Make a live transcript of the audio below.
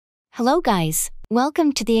Hello guys,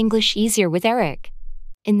 welcome to the English Easier with Eric.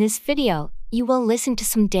 In this video, you will listen to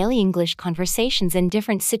some daily English conversations in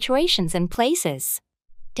different situations and places.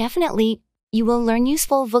 Definitely, you will learn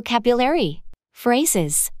useful vocabulary,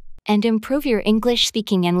 phrases, and improve your English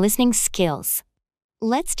speaking and listening skills.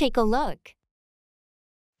 Let's take a look.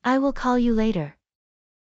 I will call you later.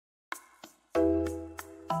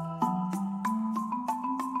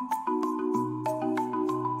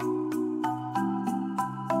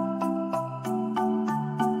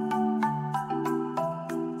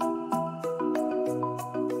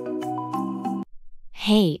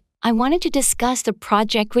 Hey, I wanted to discuss the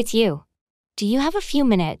project with you. Do you have a few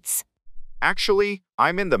minutes? Actually,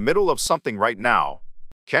 I'm in the middle of something right now.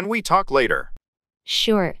 Can we talk later?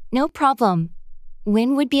 Sure, no problem.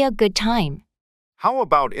 When would be a good time? How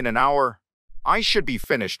about in an hour? I should be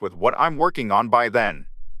finished with what I'm working on by then.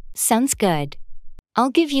 Sounds good. I'll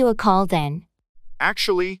give you a call then.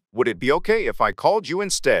 Actually, would it be okay if I called you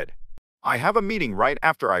instead? I have a meeting right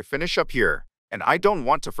after I finish up here, and I don't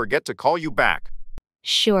want to forget to call you back.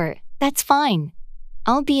 Sure, that's fine.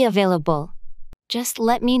 I'll be available. Just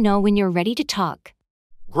let me know when you're ready to talk.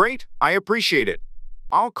 Great, I appreciate it.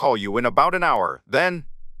 I'll call you in about an hour, then.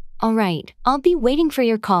 All right, I'll be waiting for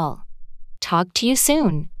your call. Talk to you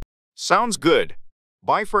soon. Sounds good.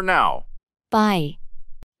 Bye for now. Bye.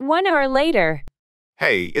 1 hour later.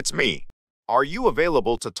 Hey, it's me. Are you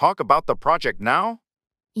available to talk about the project now?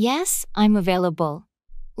 Yes, I'm available.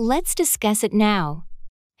 Let's discuss it now.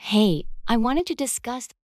 Hey, I wanted to discuss.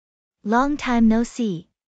 Long time no see.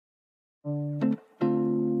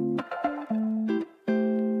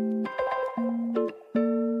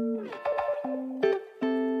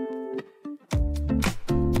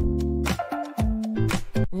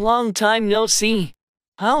 Long time no see.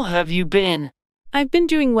 How have you been? I've been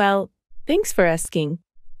doing well. Thanks for asking.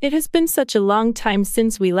 It has been such a long time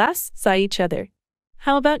since we last saw each other.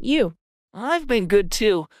 How about you? I've been good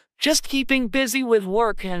too, just keeping busy with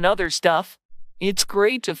work and other stuff. It's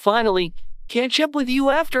great to finally catch up with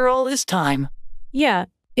you after all this time. Yeah,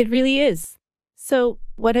 it really is. So,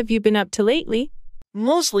 what have you been up to lately?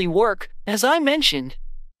 Mostly work, as I mentioned.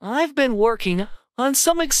 I've been working on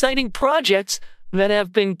some exciting projects that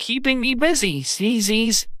have been keeping me busy,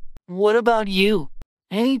 CZs. What about you?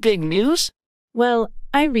 Any big news? Well,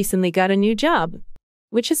 I recently got a new job,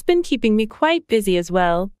 which has been keeping me quite busy as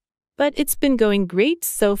well. But it's been going great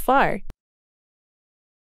so far.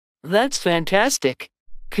 That's fantastic.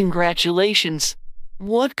 Congratulations.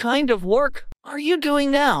 What kind of work are you doing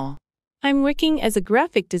now? I'm working as a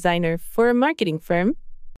graphic designer for a marketing firm.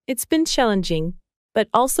 It's been challenging, but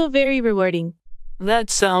also very rewarding. That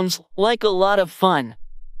sounds like a lot of fun.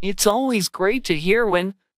 It's always great to hear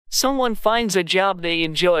when someone finds a job they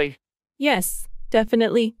enjoy. Yes,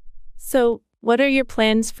 definitely. So, what are your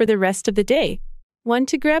plans for the rest of the day? Want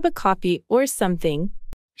to grab a coffee or something?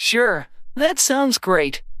 Sure, that sounds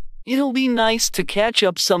great. It'll be nice to catch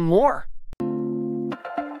up some more.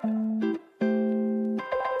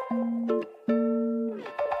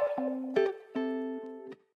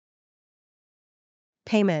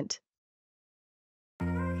 Payment.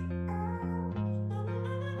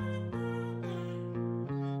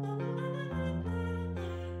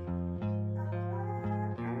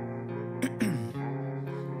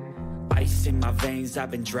 Ice in my veins,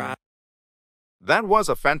 I've been dry. That was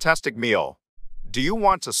a fantastic meal. Do you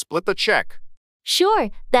want to split the check?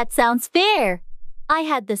 Sure, that sounds fair. I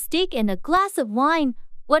had the steak and a glass of wine.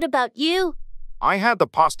 What about you? I had the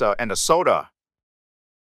pasta and a soda.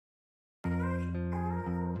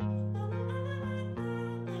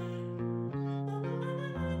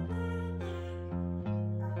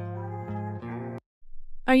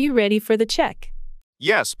 Are you ready for the check?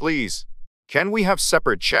 Yes, please. Can we have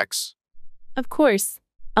separate checks? Of course.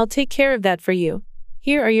 I'll take care of that for you.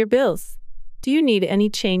 Here are your bills. Do you need any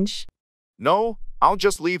change? No, I'll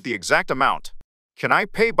just leave the exact amount. Can I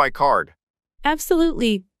pay by card?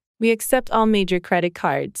 Absolutely. We accept all major credit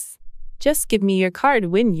cards. Just give me your card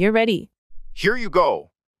when you're ready. Here you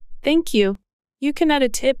go. Thank you. You can add a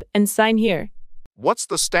tip and sign here. What's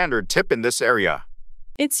the standard tip in this area?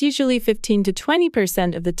 It's usually 15 to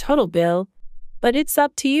 20% of the total bill, but it's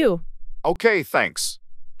up to you. Okay, thanks.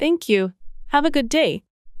 Thank you. Have a good day.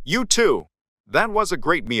 You too. That was a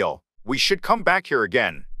great meal. We should come back here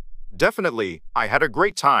again. Definitely, I had a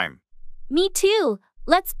great time. Me too.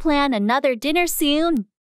 Let's plan another dinner soon.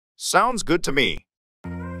 Sounds good to me.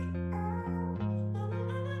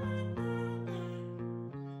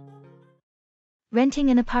 Renting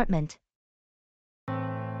an apartment.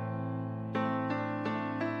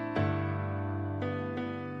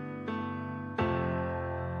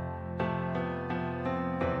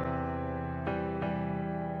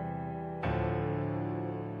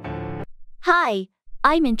 Hi,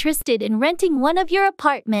 I'm interested in renting one of your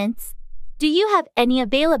apartments. Do you have any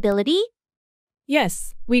availability?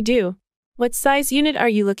 Yes, we do. What size unit are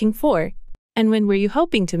you looking for? And when were you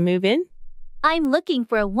hoping to move in? I'm looking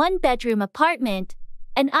for a one-bedroom apartment,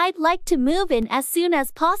 and I'd like to move in as soon as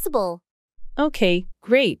possible. Okay,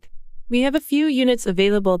 great. We have a few units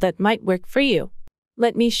available that might work for you.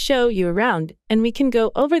 Let me show you around, and we can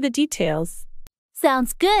go over the details.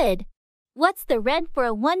 Sounds good. What's the rent for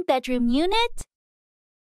a one-bedroom unit?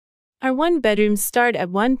 Our one-bedrooms start at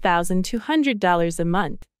 $1,200 a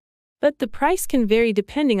month. But the price can vary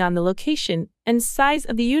depending on the location and size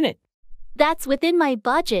of the unit. That's within my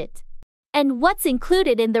budget. And what's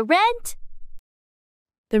included in the rent?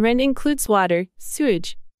 The rent includes water,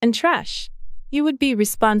 sewage, and trash. You would be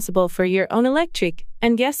responsible for your own electric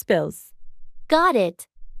and gas bills. Got it.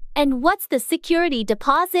 And what's the security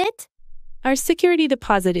deposit? Our security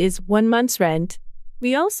deposit is 1 month's rent.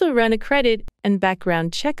 We also run a credit and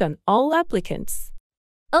background check on all applicants.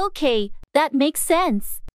 Okay, that makes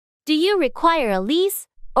sense. Do you require a lease,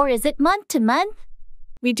 or is it month to month?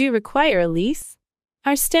 We do require a lease.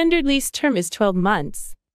 Our standard lease term is 12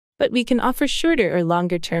 months, but we can offer shorter or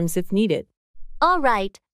longer terms if needed. All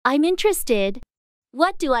right, I'm interested.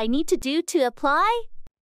 What do I need to do to apply?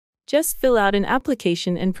 Just fill out an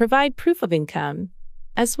application and provide proof of income,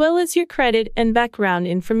 as well as your credit and background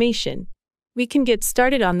information. We can get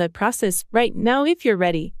started on the process right now if you're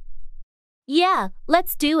ready. Yeah,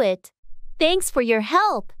 let's do it. Thanks for your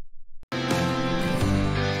help.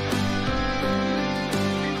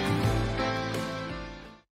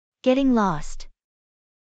 Getting lost.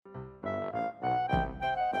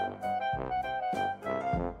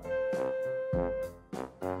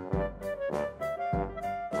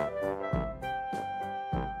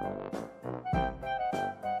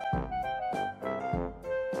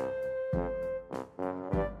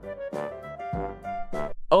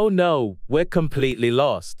 Oh no, we're completely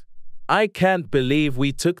lost. I can't believe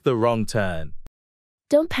we took the wrong turn.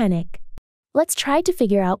 Don't panic. Let's try to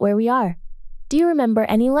figure out where we are. Do you remember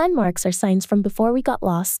any landmarks or signs from before we got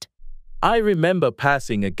lost? I remember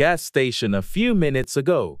passing a gas station a few minutes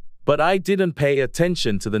ago, but I didn't pay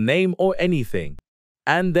attention to the name or anything.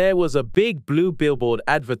 And there was a big blue billboard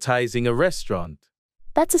advertising a restaurant.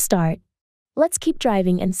 That's a start. Let's keep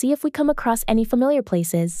driving and see if we come across any familiar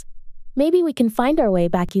places. Maybe we can find our way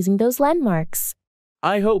back using those landmarks.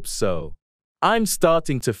 I hope so. I'm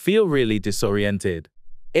starting to feel really disoriented.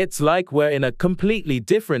 It's like we're in a completely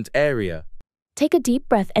different area. Take a deep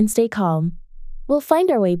breath and stay calm. We'll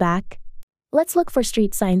find our way back. Let's look for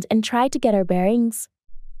street signs and try to get our bearings.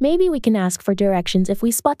 Maybe we can ask for directions if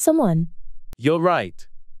we spot someone. You're right.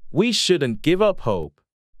 We shouldn't give up hope.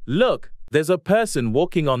 Look, there's a person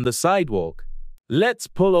walking on the sidewalk. Let's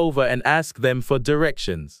pull over and ask them for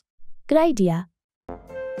directions. Good idea.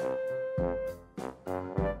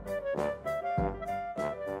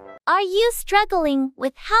 Are you struggling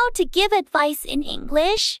with how to give advice in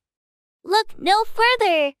English? Look no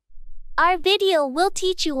further. Our video will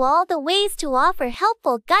teach you all the ways to offer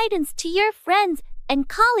helpful guidance to your friends and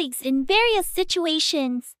colleagues in various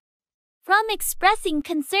situations. From expressing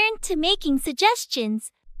concern to making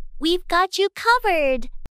suggestions, we've got you covered.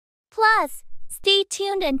 Plus, stay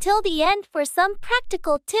tuned until the end for some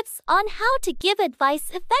practical tips on how to give advice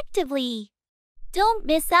effectively. Don't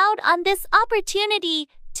miss out on this opportunity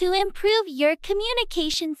to improve your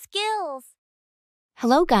communication skills.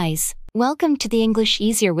 Hello guys, welcome to the English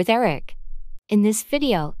Easier with Eric. In this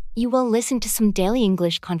video, you will listen to some daily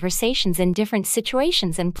English conversations in different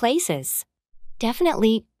situations and places.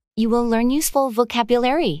 Definitely, you will learn useful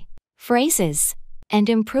vocabulary, phrases, and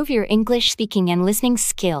improve your English speaking and listening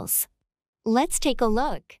skills. Let's take a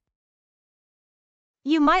look.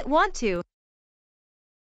 You might want to.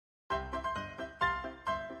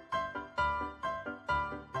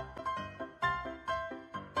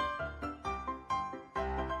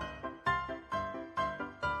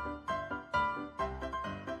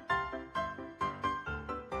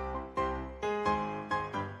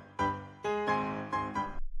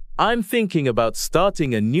 I'm thinking about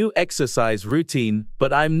starting a new exercise routine,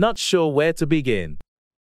 but I'm not sure where to begin.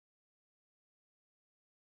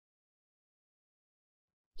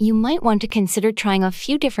 You might want to consider trying a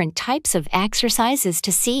few different types of exercises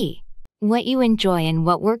to see what you enjoy and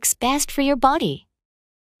what works best for your body.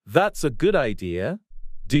 That's a good idea.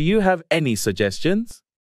 Do you have any suggestions?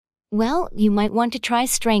 Well, you might want to try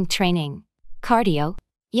strength training, cardio,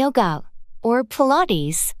 yoga, or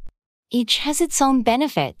Pilates. Each has its own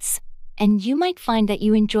benefits, and you might find that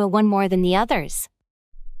you enjoy one more than the others.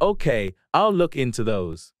 Okay, I'll look into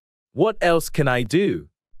those. What else can I do?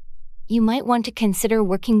 you might want to consider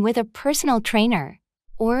working with a personal trainer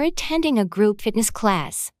or attending a group fitness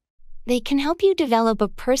class. They can help you develop a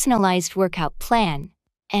personalized workout plan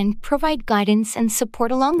and provide guidance and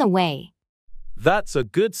support along the way. That's a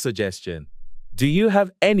good suggestion. Do you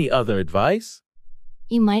have any other advice?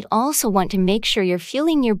 You might also want to make sure you're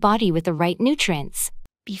fueling your body with the right nutrients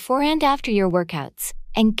before and after your workouts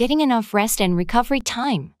and getting enough rest and recovery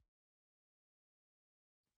time.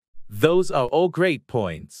 Those are all great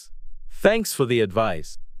points. Thanks for the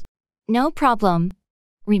advice. No problem.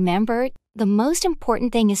 Remember, the most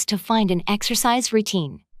important thing is to find an exercise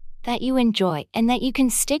routine that you enjoy and that you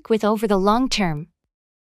can stick with over the long term.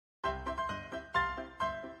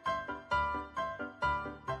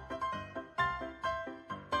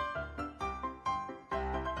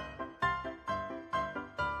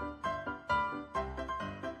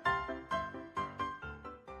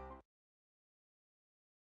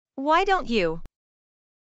 Why don't you?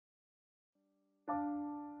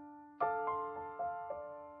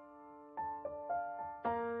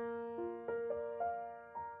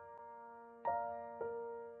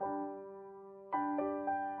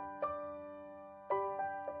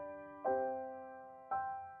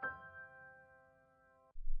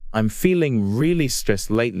 I'm feeling really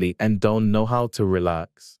stressed lately and don't know how to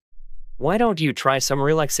relax. Why don't you try some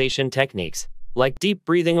relaxation techniques, like deep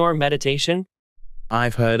breathing or meditation?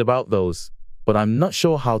 I've heard about those, but I'm not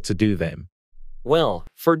sure how to do them. Well,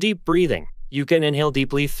 for deep breathing, you can inhale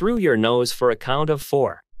deeply through your nose for a count of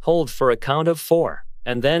 4, hold for a count of 4,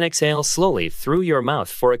 and then exhale slowly through your mouth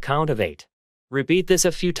for a count of 8. Repeat this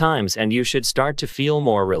a few times and you should start to feel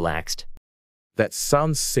more relaxed. That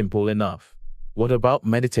sounds simple enough. What about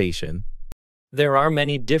meditation? There are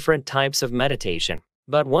many different types of meditation,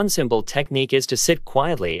 but one simple technique is to sit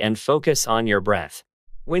quietly and focus on your breath.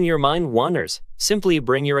 When your mind wanders, simply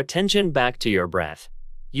bring your attention back to your breath.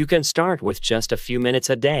 You can start with just a few minutes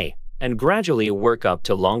a day and gradually work up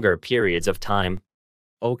to longer periods of time.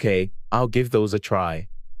 Okay, I'll give those a try.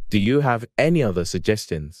 Do you have any other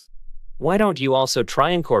suggestions? Why don't you also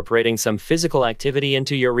try incorporating some physical activity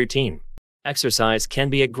into your routine? Exercise can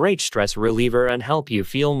be a great stress reliever and help you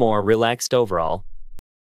feel more relaxed overall.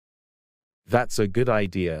 That's a good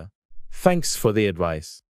idea. Thanks for the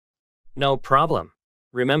advice. No problem.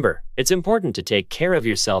 Remember, it's important to take care of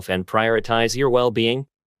yourself and prioritize your well-being.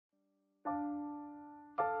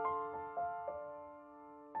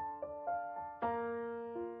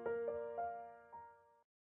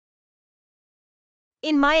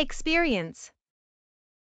 In my experience.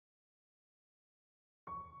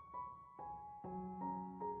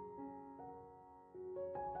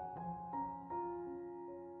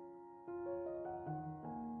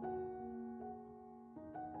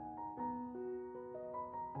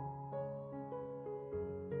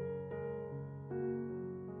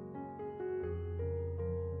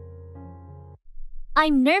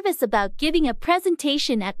 I'm nervous about giving a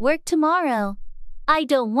presentation at work tomorrow. I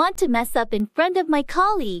don't want to mess up in front of my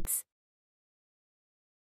colleagues.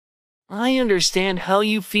 I understand how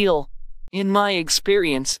you feel. In my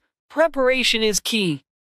experience, preparation is key.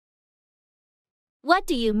 What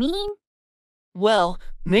do you mean? Well,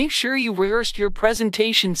 make sure you rehearsed your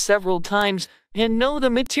presentation several times and know the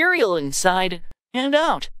material inside and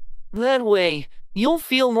out. That way, you'll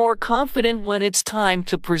feel more confident when it's time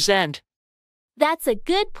to present. That's a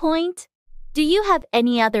good point. Do you have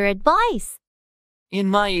any other advice? In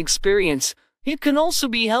my experience, it can also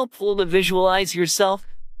be helpful to visualize yourself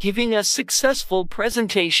giving a successful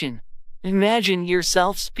presentation. Imagine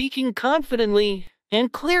yourself speaking confidently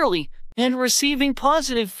and clearly and receiving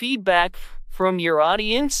positive feedback from your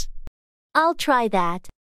audience. I'll try that.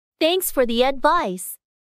 Thanks for the advice.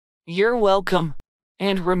 You're welcome.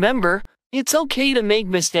 And remember, it's okay to make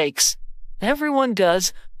mistakes. Everyone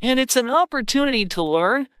does, and it's an opportunity to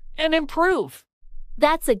learn and improve.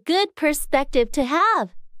 That's a good perspective to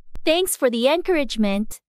have. Thanks for the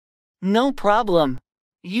encouragement. No problem.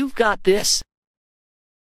 You've got this.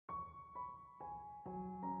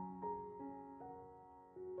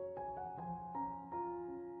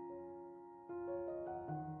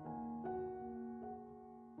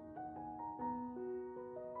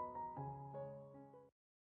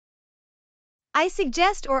 I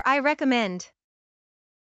suggest or I recommend.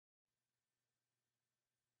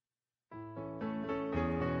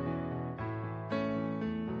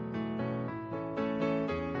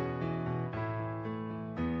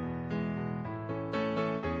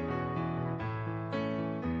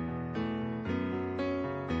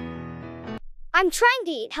 I'm trying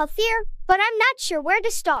to eat healthier, but I'm not sure where to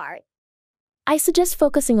start. I suggest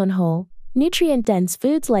focusing on whole, nutrient-dense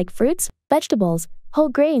foods like fruits, vegetables, whole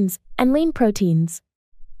grains, and lean proteins.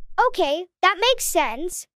 Okay, that makes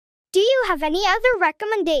sense. Do you have any other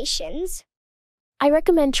recommendations? I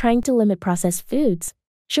recommend trying to limit processed foods,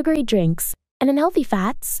 sugary drinks, and unhealthy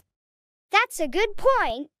fats. That's a good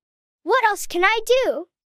point. What else can I do?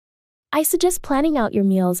 I suggest planning out your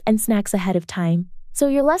meals and snacks ahead of time, so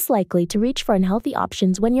you're less likely to reach for unhealthy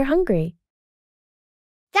options when you're hungry.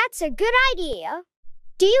 That's a good idea.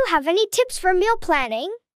 Do you have any tips for meal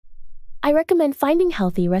planning? I recommend finding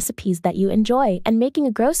healthy recipes that you enjoy and making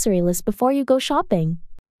a grocery list before you go shopping.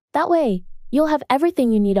 That way, you'll have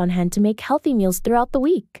everything you need on hand to make healthy meals throughout the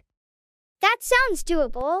week. That sounds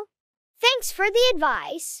doable. Thanks for the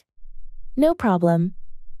advice. No problem.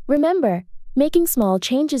 Remember, making small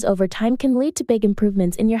changes over time can lead to big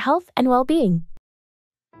improvements in your health and well-being.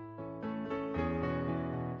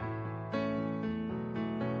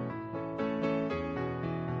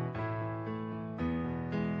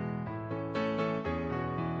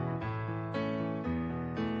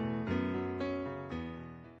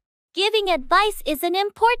 Giving advice is an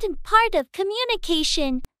important part of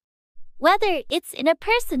communication, whether it's in a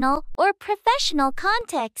personal or professional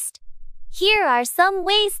context. Here are some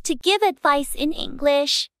ways to give advice in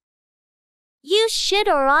English. Use should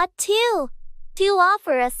or ought to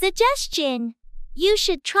offer a suggestion. You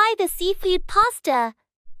should try the seafood pasta.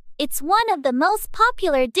 It's one of the most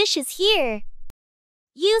popular dishes here.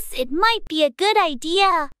 Use it might be a good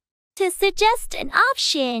idea to suggest an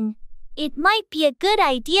option. It might be a good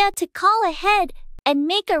idea to call ahead and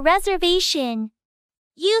make a reservation.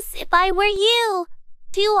 Use if I were you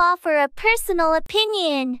to offer a personal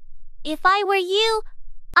opinion. If I were you,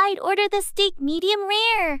 I'd order the steak medium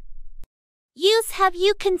rare. Use have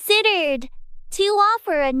you considered to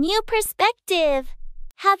offer a new perspective.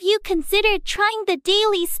 Have you considered trying the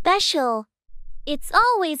daily special? It's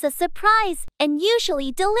always a surprise and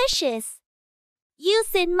usually delicious.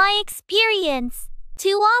 Use in my experience to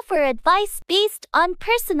offer advice based on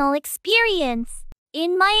personal experience.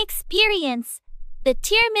 In my experience, the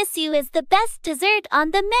tiramisu is the best dessert on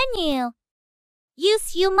the menu.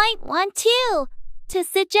 Use you might want to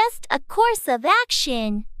suggest a course of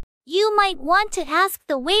action. You might want to ask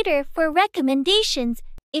the waiter for recommendations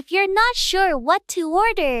if you're not sure what to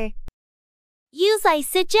order. Use I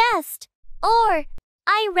suggest or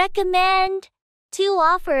I recommend to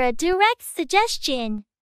offer a direct suggestion.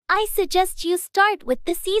 I suggest you start with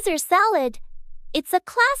the Caesar salad. It's a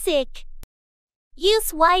classic.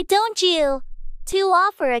 Use why don't you to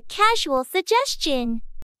offer a casual suggestion.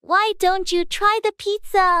 Why don't you try the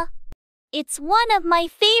pizza? It's one of my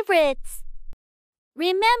favorites.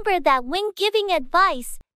 Remember that when giving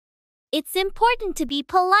advice, it's important to be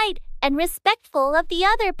polite and respectful of the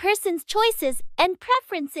other person's choices and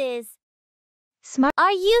preferences. Smart.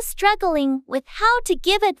 Are you struggling with how to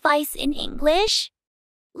give advice in English?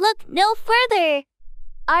 Look no further.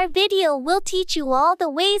 Our video will teach you all the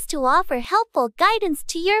ways to offer helpful guidance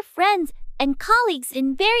to your friends and colleagues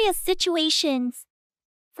in various situations.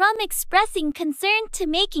 From expressing concern to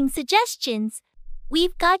making suggestions,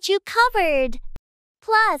 we've got you covered.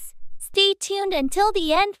 Plus, stay tuned until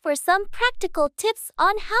the end for some practical tips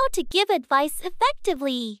on how to give advice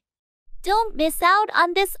effectively. Don't miss out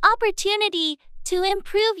on this opportunity to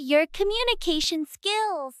improve your communication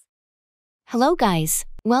skills. Hello guys,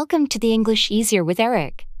 welcome to the English Easier with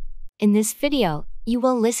Eric. In this video, you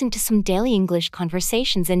will listen to some daily English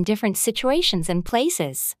conversations in different situations and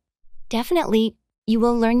places. Definitely, you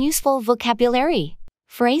will learn useful vocabulary,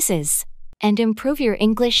 phrases, and improve your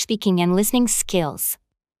English speaking and listening skills.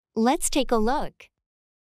 Let's take a look.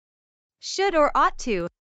 Should or ought to.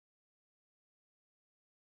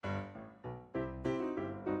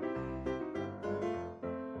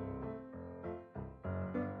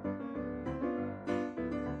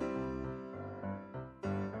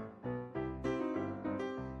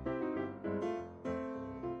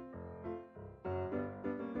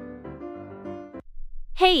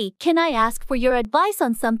 Hey, can I ask for your advice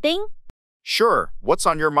on something? Sure, what's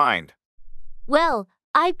on your mind? Well,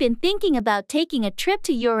 I've been thinking about taking a trip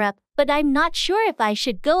to Europe, but I'm not sure if I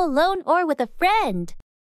should go alone or with a friend.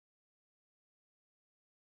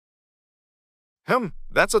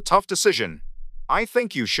 That's a tough decision. I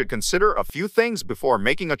think you should consider a few things before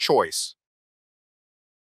making a choice.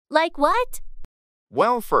 Like what?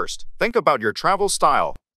 Well, first, think about your travel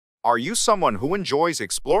style. Are you someone who enjoys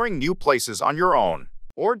exploring new places on your own?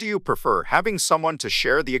 Or do you prefer having someone to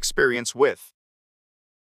share the experience with?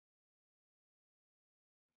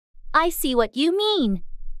 I see what you mean.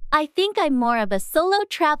 I think I'm more of a solo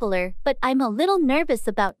traveler, but I'm a little nervous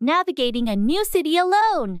about navigating a new city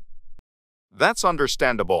alone. That's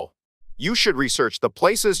understandable. You should research the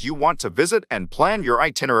places you want to visit and plan your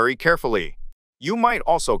itinerary carefully. You might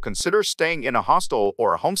also consider staying in a hostel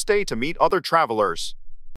or a homestay to meet other travelers.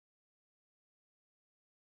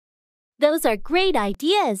 Those are great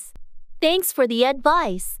ideas. Thanks for the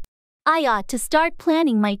advice. I ought to start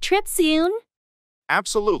planning my trip soon.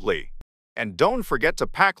 Absolutely. And don't forget to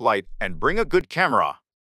pack light and bring a good camera.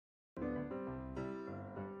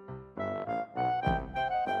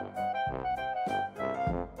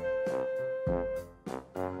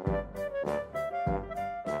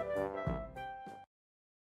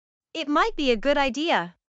 It might be a good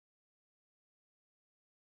idea.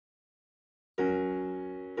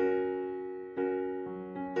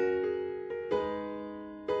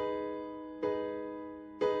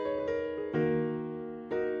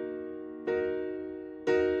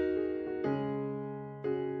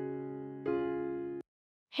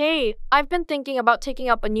 Hey, I've been thinking about taking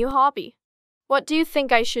up a new hobby. What do you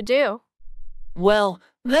think I should do? Well,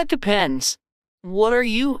 that depends. What are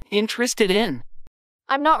you interested in?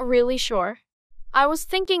 I'm not really sure. I was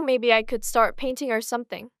thinking maybe I could start painting or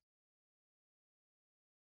something.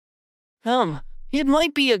 It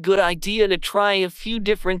might be a good idea to try a few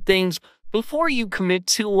different things before you commit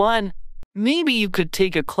to one. Maybe you could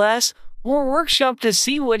take a class or workshop to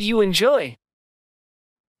see what you enjoy.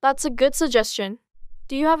 That's a good suggestion.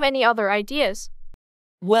 Do you have any other ideas?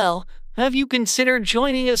 Well, have you considered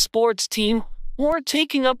joining a sports team or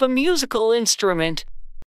taking up a musical instrument?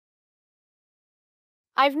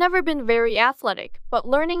 I've never been very athletic, but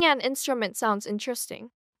learning an instrument sounds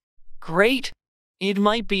interesting. Great. It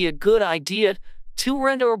might be a good idea to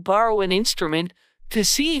rent or borrow an instrument to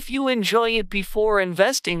see if you enjoy it before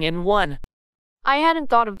investing in one. I hadn't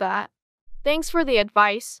thought of that. Thanks for the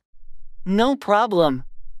advice. No problem.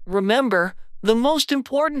 Remember, the most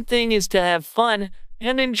important thing is to have fun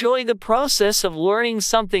and enjoy the process of learning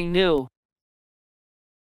something new.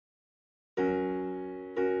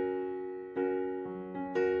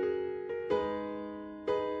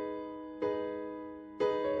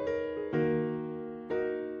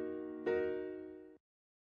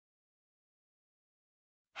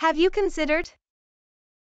 Have you considered?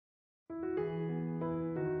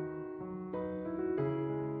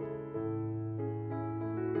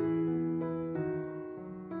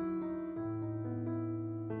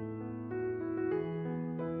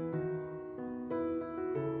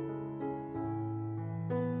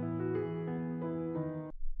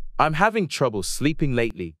 I'm having trouble sleeping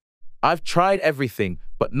lately. I've tried everything,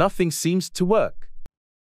 but nothing seems to work.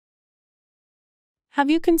 Have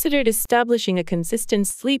you considered establishing a consistent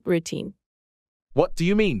sleep routine? What do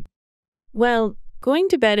you mean? Well, going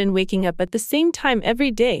to bed and waking up at the same time every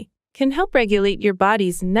day can help regulate your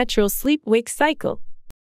body's natural sleep-wake cycle.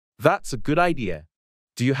 That's a good idea.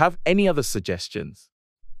 Do you have any other suggestions?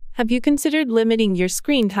 Have you considered limiting your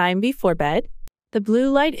screen time before bed? The blue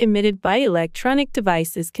light emitted by electronic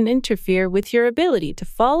devices can interfere with your ability to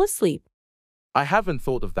fall asleep. I haven't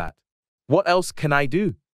thought of that. What else can I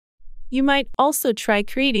do? You might also try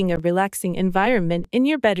creating a relaxing environment in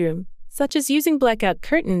your bedroom, such as using blackout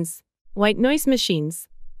curtains, white noise machines,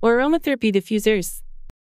 or aromatherapy diffusers.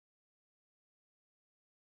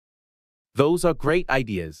 Those are great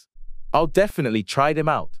ideas. I'll definitely try them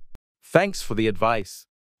out. Thanks for the advice.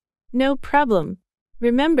 No problem.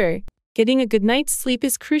 Remember, getting a good night's sleep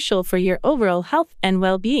is crucial for your overall health and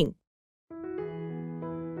well-being.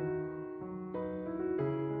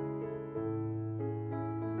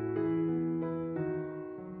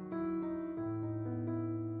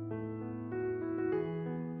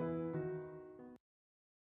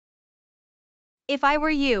 If I were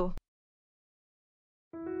you.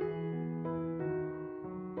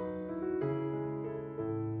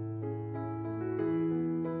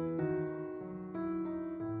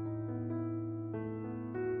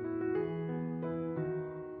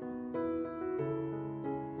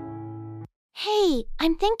 Hey,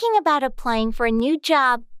 I'm thinking about applying for a new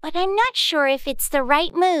job, but I'm not sure if it's the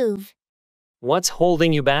right move. What's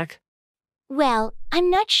holding you back? Well, I'm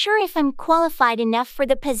not sure if I'm qualified enough for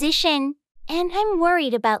the position, and I'm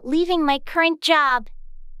worried about leaving my current job.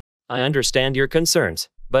 I understand your concerns,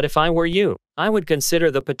 but if I were you, I would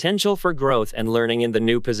consider the potential for growth and learning in the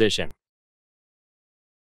new position.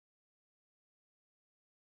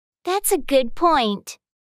 That's a good point.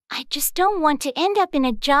 I just don't want to end up in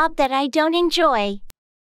a job that I don't enjoy.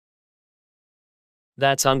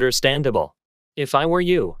 That's understandable. If I were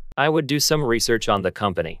you, I would do some research on the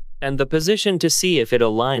company and the position to see if it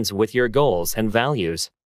aligns with your goals and values.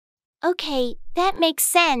 Okay, that makes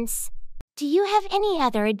sense. Do you have any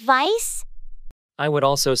other advice? I would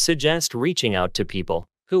also suggest reaching out to people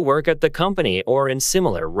who work at the company or in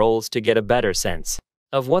similar roles to get a better sense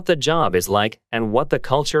of what the job is like and what the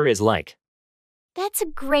culture is like. That's a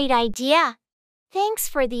great idea. Thanks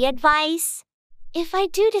for the advice. If I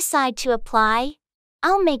do decide to apply,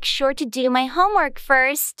 I'll make sure to do my homework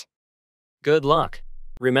first. Good luck.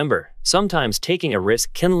 Remember, sometimes taking a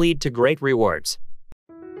risk can lead to great rewards.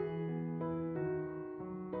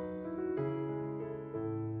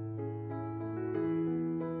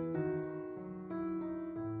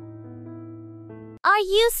 Are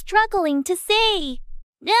you struggling to say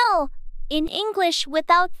no in English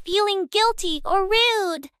without feeling guilty or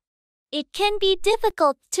rude? It can be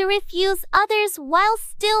difficult to refuse others while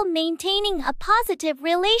still maintaining a positive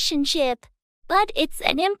relationship, but it's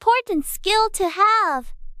an important skill to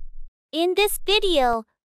have. In this video,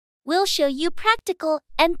 we'll show you practical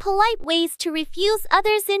and polite ways to refuse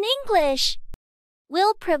others in English.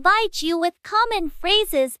 We'll provide you with common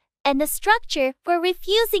phrases and a structure for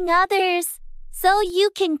refusing others, so you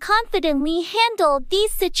can confidently handle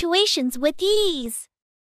these situations with ease.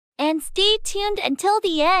 And stay tuned until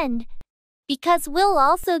the end, because we'll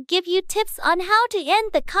also give you tips on how to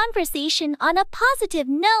end the conversation on a positive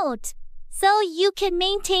note, so you can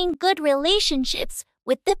maintain good relationships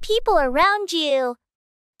with the people around you.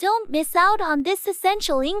 Don't miss out on this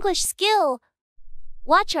essential English skill.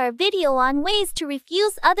 Watch our video on ways to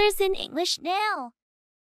refuse others in English now.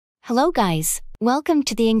 Hello guys, welcome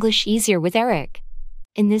to the English Easier with Eric.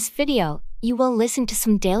 In this video, you will listen to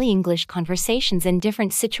some daily English conversations in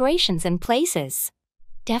different situations and places.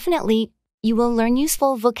 Definitely, you will learn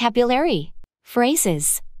useful vocabulary,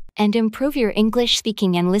 phrases, and improve your English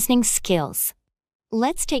speaking and listening skills.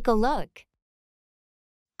 Let's take a look.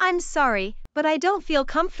 I'm sorry, but I don't feel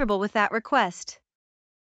comfortable with that request.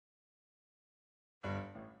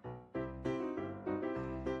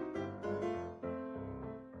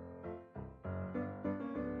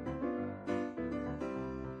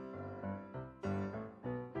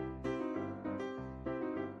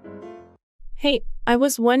 Hey, I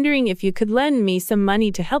was wondering if you could lend me some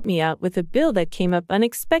money to help me out with a bill that came up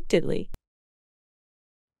unexpectedly.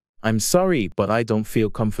 I'm sorry, but I don't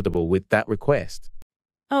feel comfortable with that request.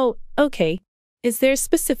 Oh, okay. Is there a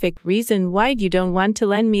specific reason why you don't want to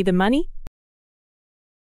lend me the money?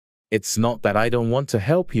 It's not that I don't want to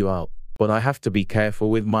help you out, but I have to be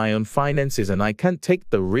careful with my own finances and I can't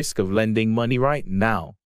take the risk of lending money right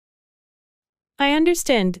now. I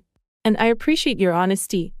understand, and I appreciate your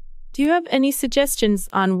honesty. Do you have any suggestions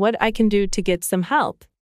on what I can do to get some help?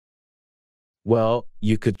 Well,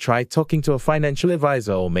 you could try talking to a financial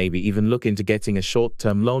advisor or maybe even look into getting a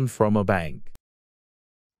short-term loan from a bank.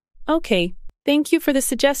 Okay, thank you for the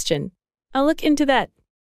suggestion. I'll look into that.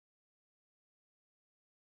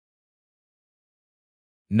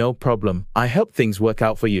 No problem. I hope things work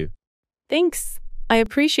out for you. Thanks. I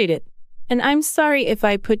appreciate it. And I'm sorry if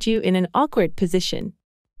I put you in an awkward position.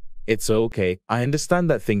 It's okay. I understand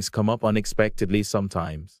that things come up unexpectedly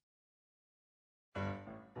sometimes.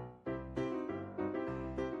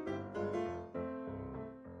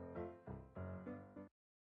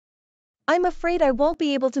 I'm afraid I won't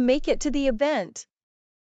be able to make it to the event.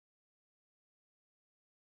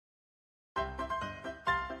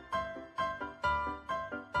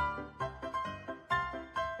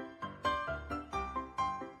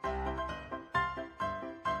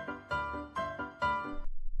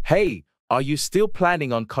 Hey, are you still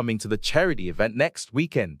planning on coming to the charity event next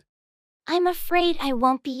weekend? I'm afraid I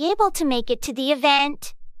won't be able to make it to the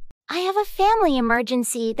event. I have a family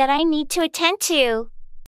emergency that I need to attend to.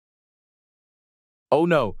 Oh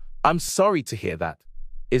no, I'm sorry to hear that.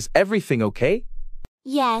 Is everything okay?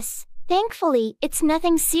 Yes, thankfully it's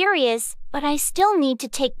nothing serious, but I still need to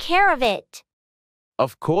take care of it.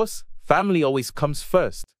 Of course, family always comes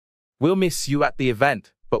first. We'll miss you at the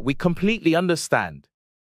event, but we completely understand.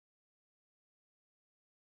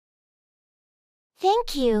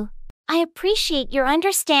 Thank you. I appreciate your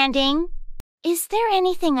understanding. Is there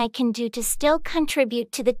anything I can do to still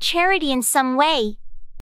contribute to the charity in some way?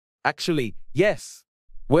 Actually, yes.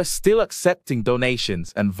 We're still accepting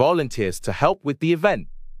donations and volunteers to help with the event.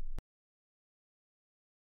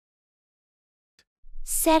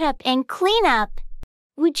 Set up and clean up.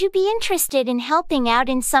 Would you be interested in helping out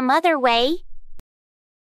in some other way?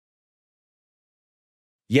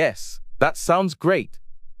 Yes, that sounds great.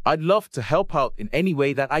 I'd love to help out in any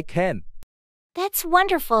way that I can. That's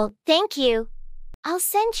wonderful, thank you. I'll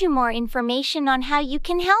send you more information on how you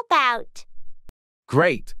can help out.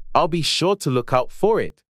 Great, I'll be sure to look out for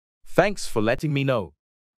it. Thanks for letting me know.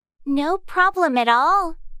 No problem at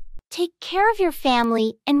all. Take care of your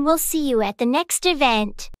family and we'll see you at the next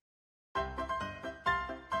event.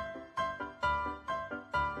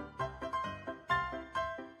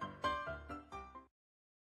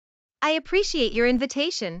 I appreciate your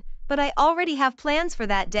invitation, but I already have plans for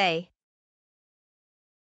that day.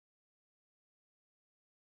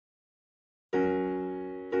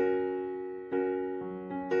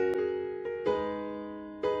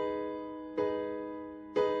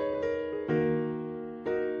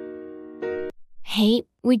 Hey,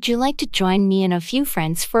 would you like to join me and a few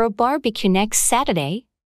friends for a barbecue next Saturday?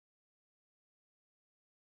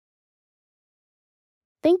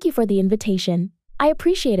 Thank you for the invitation. I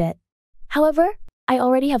appreciate it. However, I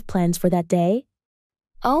already have plans for that day.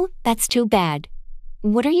 Oh, that's too bad.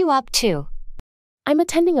 What are you up to? I'm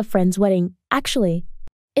attending a friend's wedding, actually.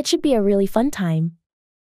 It should be a really fun time.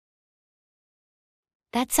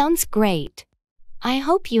 That sounds great. I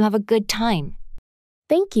hope you have a good time.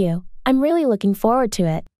 Thank you. I'm really looking forward to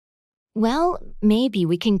it. Well, maybe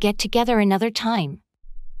we can get together another time.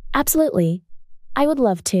 Absolutely. I would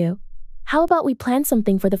love to. How about we plan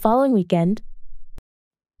something for the following weekend?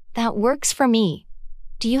 That works for me.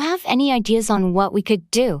 Do you have any ideas on what we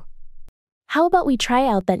could do? How about we try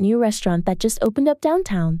out that new restaurant that just opened up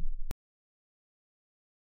downtown?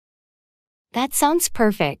 That sounds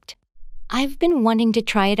perfect. I've been wanting to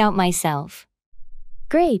try it out myself.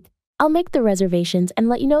 Great. I'll make the reservations and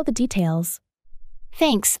let you know the details.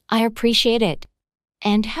 Thanks, I appreciate it.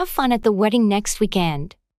 And have fun at the wedding next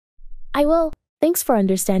weekend. I will. Thanks for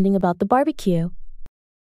understanding about the barbecue.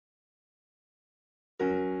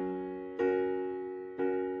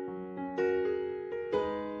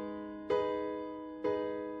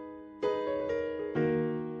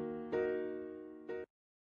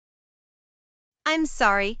 I'm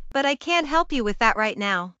sorry, but I can't help you with that right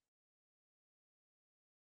now.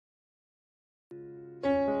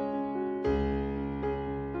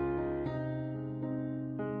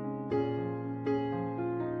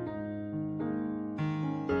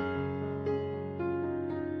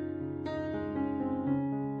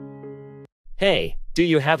 Hey, do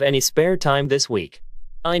you have any spare time this week?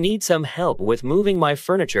 I need some help with moving my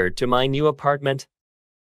furniture to my new apartment.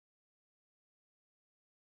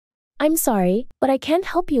 I'm sorry, but I can't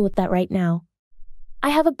help you with that right now. I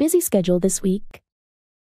have a busy schedule this week.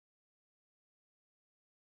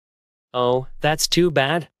 Oh, that's too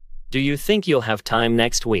bad. Do you think you'll have time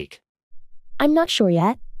next week? I'm not sure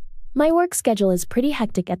yet. My work schedule is pretty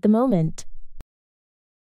hectic at the moment.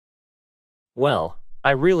 Well,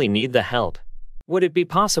 I really need the help. Would it be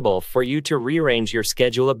possible for you to rearrange your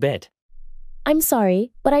schedule a bit? I'm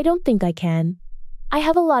sorry, but I don't think I can. I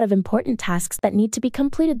have a lot of important tasks that need to be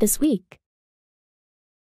completed this week.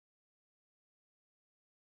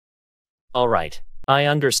 All right, I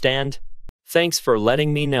understand. Thanks for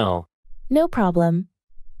letting me know. No problem.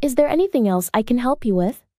 Is there anything else I can help you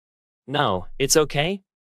with? No, it's okay.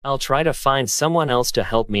 I'll try to find someone else to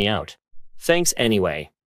help me out. Thanks anyway.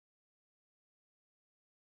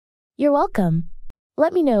 You're welcome.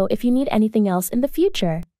 Let me know if you need anything else in the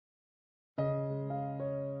future.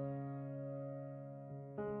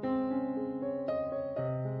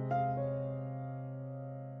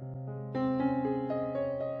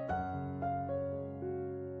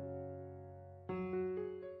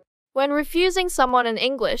 When refusing someone in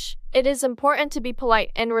English, it is important to be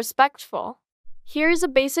polite and respectful. Here is a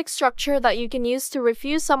basic structure that you can use to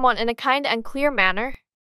refuse someone in a kind and clear manner.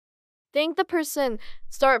 Thank the person.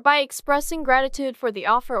 Start by expressing gratitude for the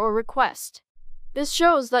offer or request. This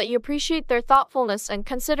shows that you appreciate their thoughtfulness and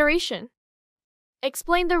consideration.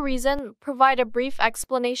 Explain the reason. Provide a brief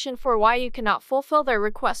explanation for why you cannot fulfill their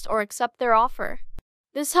request or accept their offer.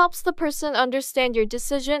 This helps the person understand your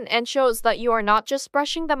decision and shows that you are not just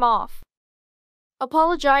brushing them off.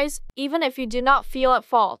 Apologize, even if you do not feel at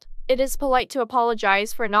fault. It is polite to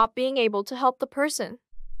apologize for not being able to help the person.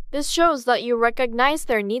 This shows that you recognize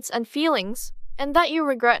their needs and feelings, and that you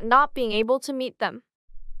regret not being able to meet them.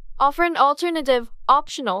 Offer an alternative,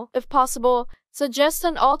 optional, if possible. Suggest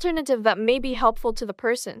an alternative that may be helpful to the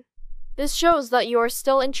person. This shows that you are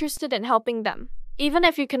still interested in helping them, even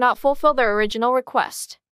if you cannot fulfill their original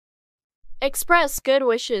request. Express good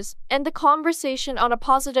wishes. End the conversation on a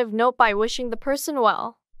positive note by wishing the person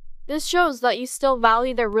well. This shows that you still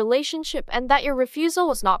value their relationship and that your refusal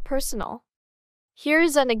was not personal. Here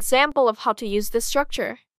is an example of how to use this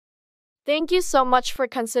structure. Thank you so much for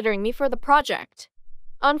considering me for the project.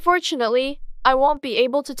 Unfortunately, I won't be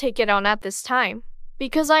able to take it on at this time,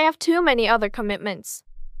 because I have too many other commitments.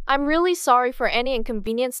 I'm really sorry for any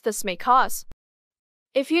inconvenience this may cause.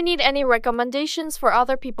 If you need any recommendations for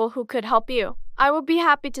other people who could help you, I would be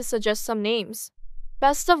happy to suggest some names.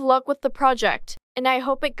 Best of luck with the project, and I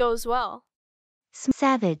hope it goes well.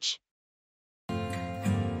 Savage.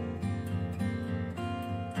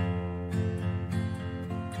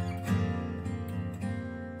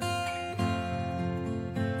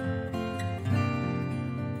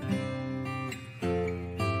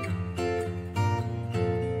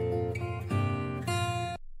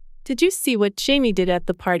 Did you see what Jamie did at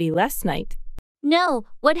the party last night? No,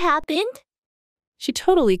 what happened? She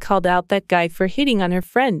totally called out that guy for hitting on her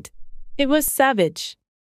friend. It was savage.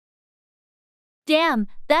 Damn,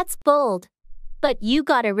 that's bold. But you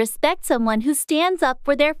gotta respect someone who stands up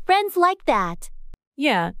for their friends like that.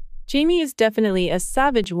 Yeah, Jamie is definitely a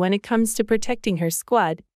savage when it comes to protecting her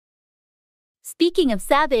squad. Speaking of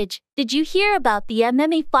savage, did you hear about the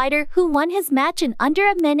MMA fighter who won his match in under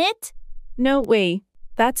a minute? No way.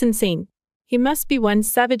 That's insane. He must be one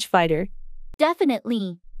savage fighter.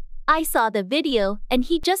 Definitely. I saw the video and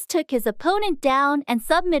he just took his opponent down and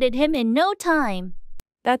submitted him in no time.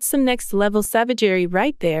 That's some next level savagery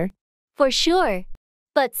right there. For sure.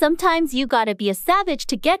 But sometimes you gotta be a savage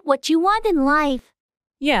to get what you want in life.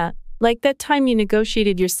 Yeah, like that time you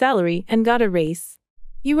negotiated your salary and got a raise.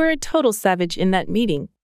 You were a total savage in that meeting.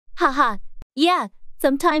 Haha, yeah,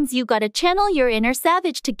 sometimes you gotta channel your inner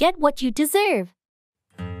savage to get what you deserve.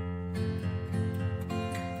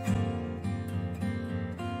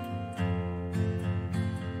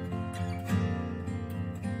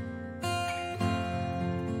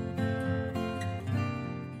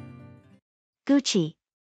 Gucci.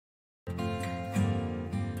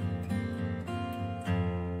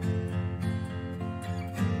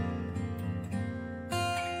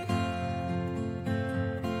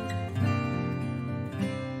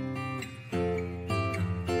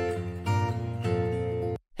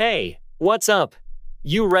 Hey, what's up?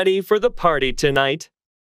 You ready for the party tonight?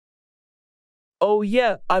 Oh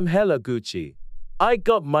yeah, I'm hella Gucci. I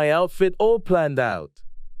got my outfit all planned out.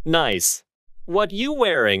 Nice. What you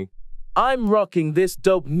wearing? I'm rocking this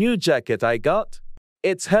dope new jacket I got.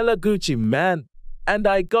 It's hella Gucci, man. And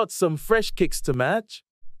I got some fresh kicks to match.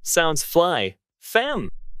 Sounds fly. Fam,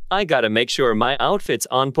 I gotta make sure my outfit's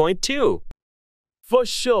on point too. For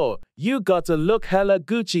sure, you gotta look hella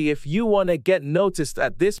Gucci if you wanna get noticed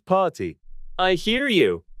at this party. I hear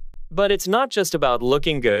you. But it's not just about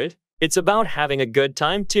looking good, it's about having a good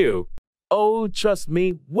time too. Oh, trust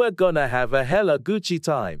me, we're gonna have a hella Gucci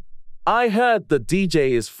time. I heard the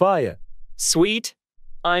DJ is fire. Sweet.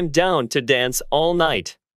 I'm down to dance all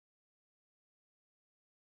night.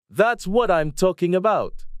 That's what I'm talking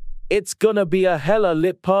about. It's gonna be a hella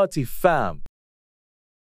lit party, fam.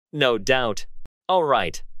 No doubt. All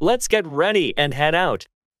right, let's get ready and head out.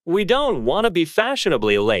 We don't want to be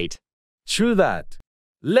fashionably late. True that.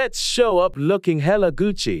 Let's show up looking hella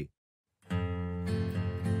Gucci.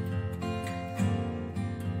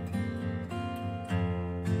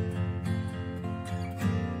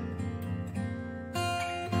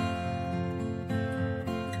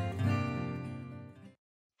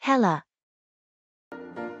 Hella.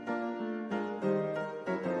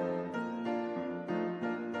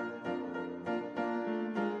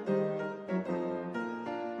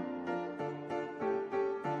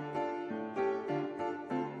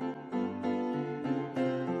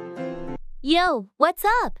 Yo, what's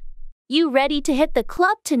up? You ready to hit the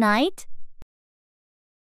club tonight?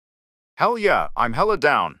 Hell yeah, I'm hella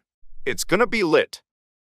down. It's gonna be lit.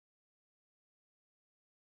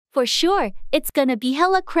 For sure, it's gonna be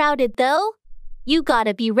hella crowded though. You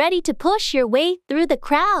gotta be ready to push your way through the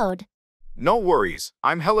crowd. No worries,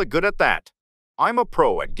 I'm hella good at that. I'm a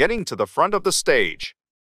pro at getting to the front of the stage.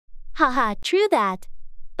 Haha, true that.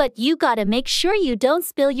 But you gotta make sure you don't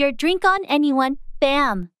spill your drink on anyone,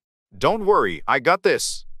 fam. Don't worry, I got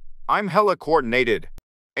this. I'm hella coordinated.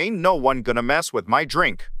 Ain't no one gonna mess with my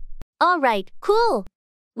drink. Alright, cool.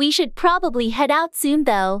 We should probably head out soon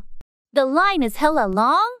though. The line is hella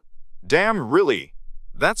long. Damn, really?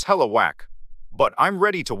 That's hella whack. But I'm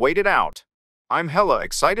ready to wait it out. I'm hella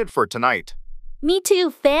excited for tonight. Me too,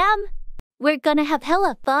 fam. We're gonna have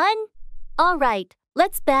hella fun. Alright,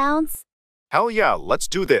 let's bounce. Hell yeah, let's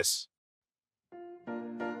do this.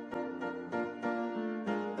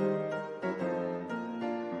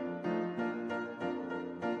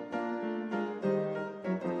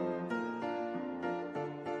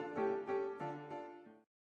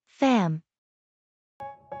 Fam.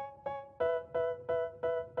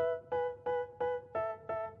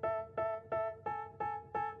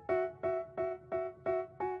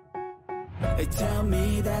 They tell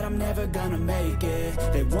me that I'm never gonna make it.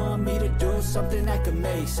 They want me to do something that could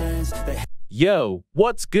make sense. Yo,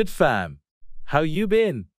 what's good, fam? How you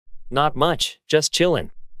been? Not much, just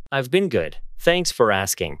chillin'. I've been good, thanks for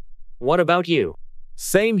asking. What about you?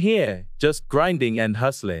 Same here, just grinding and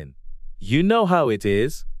hustling. You know how it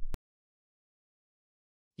is.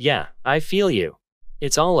 Yeah, I feel you.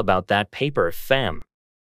 It's all about that paper, fam.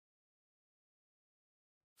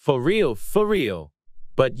 For real, for real.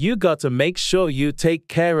 But you got to make sure you take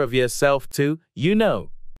care of yourself too, you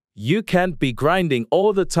know. You can't be grinding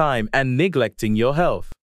all the time and neglecting your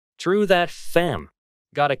health. True that, fam.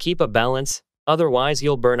 Gotta keep a balance, otherwise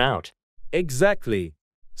you'll burn out. Exactly.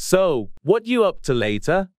 So, what you up to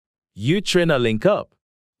later? You tryna link up?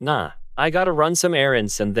 Nah, I gotta run some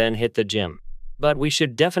errands and then hit the gym. But we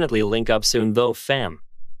should definitely link up soon though, fam.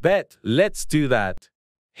 Bet, let's do that.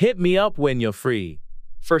 Hit me up when you're free.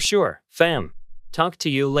 For sure, fam. Talk to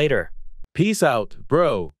you later. Peace out,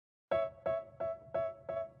 bro.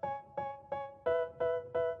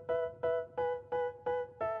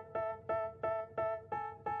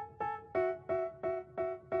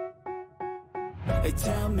 They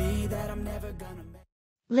tell me that I'm never gonna make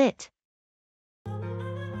Lit.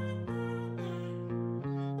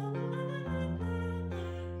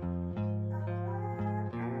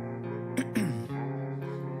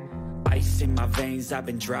 ice in my veins. I've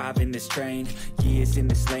been driving this train, years in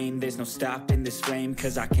this lane. There's no stopping this flame,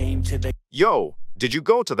 cause I came to the... Yo, did you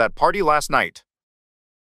go to that party last night?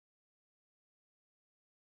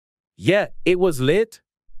 Yeah, it was lit.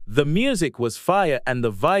 The music was fire and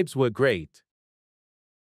the vibes were great.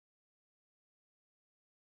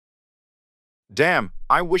 Damn,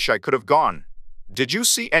 I wish I could have gone. Did you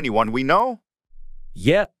see anyone we know?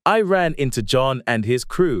 Yeah, I ran into John and his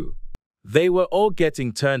crew. They were all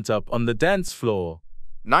getting turned up on the dance floor.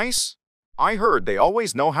 Nice. I heard they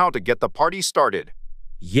always know how to get the party started.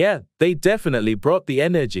 Yeah, they definitely brought the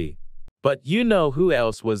energy. But you know who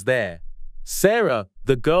else was there? Sarah,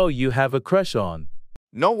 the girl you have a crush on.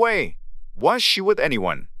 No way. Was she with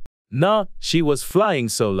anyone? Nah, she was flying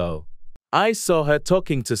solo. I saw her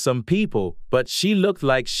talking to some people, but she looked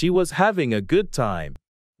like she was having a good time.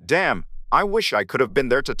 Damn, I wish I could have been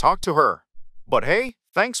there to talk to her. But hey,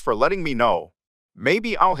 thanks for letting me know.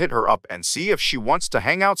 Maybe I'll hit her up and see if she wants to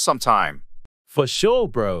hang out sometime. For sure,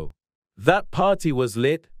 bro. That party was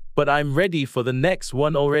lit, but I'm ready for the next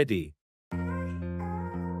one already.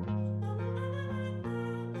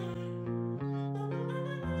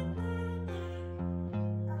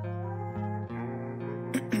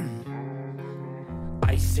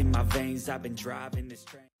 Ice in my veins. I've been driving this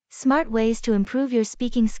train. Smart ways to improve your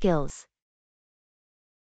speaking skills.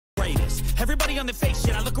 Everybody on the fake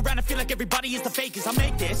shit. I look around and feel like everybody is the fakest. I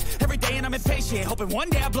make this every day and I'm impatient, hoping one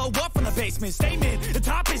day I blow up from the basement. Statement, the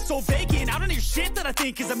top is so vacant. I don't hear shit that I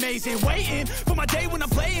think is amazing. Waiting for my day when I'm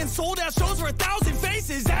playing sold out shows for 1,000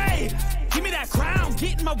 faces. Hey, give me that crown,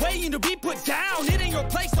 get in my way and to be put down. It ain't your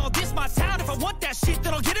place, all this my town. If I want that shit,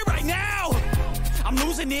 then I'll get it right now. I'm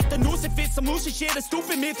losing it, the noose it fits, some loose shit, a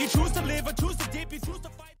stupid myth. You choose to live or choose to dip, you choose to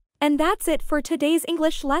fight. And that's it for today's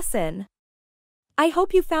English lesson. I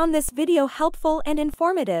hope you found this video helpful and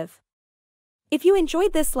informative. If you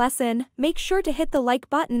enjoyed this lesson, make sure to hit the like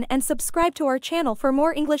button and subscribe to our channel for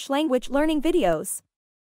more English language learning videos.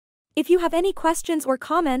 If you have any questions or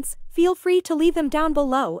comments, feel free to leave them down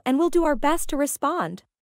below and we'll do our best to respond.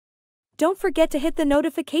 Don't forget to hit the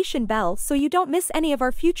notification bell so you don't miss any of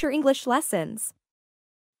our future English lessons.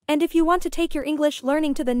 And if you want to take your English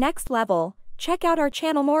learning to the next level, check out our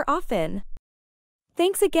channel more often.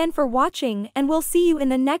 Thanks again for watching and we'll see you in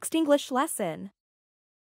the next English lesson.